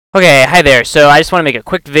Okay, hi there. So I just want to make a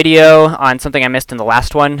quick video on something I missed in the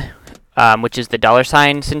last one, which is the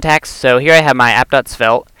 $ syntax. So here I have my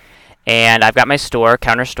app.svelte, and I've got my store,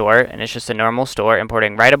 counter store, and it's just a normal store,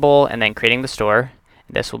 importing writable and then creating the store.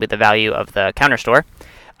 This will be the value of the counter store.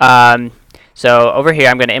 So over here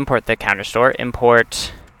I'm going to import the counter store,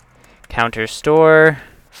 import counter store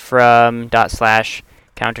from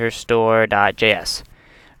 /counterstore.js.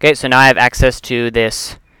 Okay, so now I have access to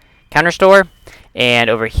this counter store. And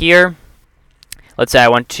over here, let's say I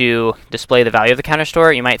want to display the value of the counter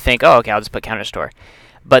store. You might think, oh, okay, I'll just put counter store.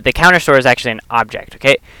 But the counter store is actually an object,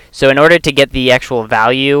 okay? So in order to get the actual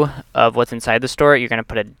value of what's inside the store, you're going to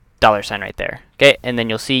put a $ right there, okay? And then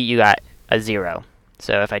you'll see you got a 0.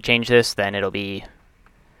 So if I change this, then it'll be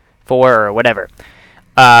 4 or whatever.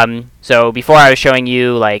 So before I was showing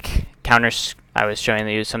you like I was showing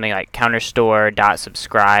you something like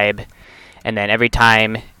counterstore.subscribe, and then every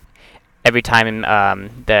time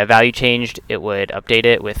the value changed, it would update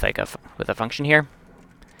it with like a function here.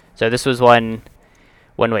 So this was one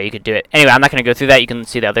way you could do it. Anyway, I'm not going to go through that. You can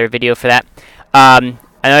see the other video for that.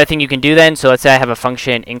 Another thing you can do then, so let's say I have a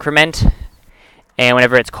function increment, and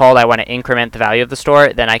whenever it's called, I want to increment the value of the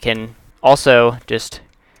store. Then I can also just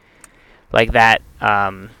like that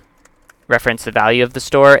reference the value of the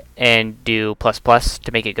store and do ++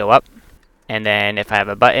 to make it go up. And then if I have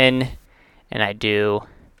a button and I do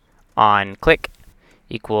on click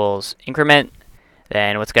equals increment,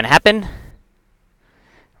 then what's going to happen?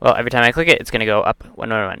 Well, every time I click it, it's going to go up 1, 1,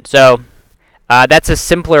 1. So that's a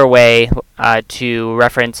simpler way to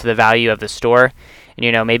reference the value of the store. And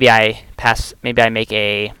you know, maybe I make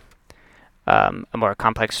a more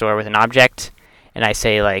complex store with an object, and I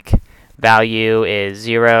say like value is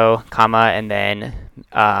 0, comma, and then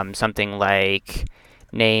something like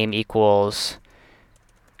name equals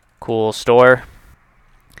cool store.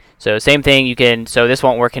 So same thing, you can, so this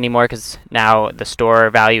won't work anymore because now the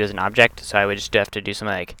store value is an object. So I would just have to do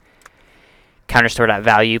something like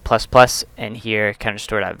counterstore.value ++, and here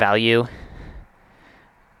counterstore.value.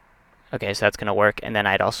 Okay, so that's going to work. And then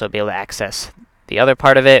I'd also be able to access the other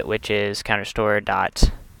part of it, which is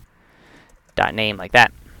counterstore.name, like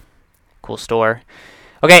that. Cool store.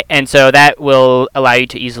 Okay, and so that will allow you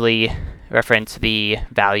to easily reference the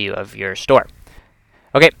value of your store.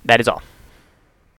 Okay, that is all.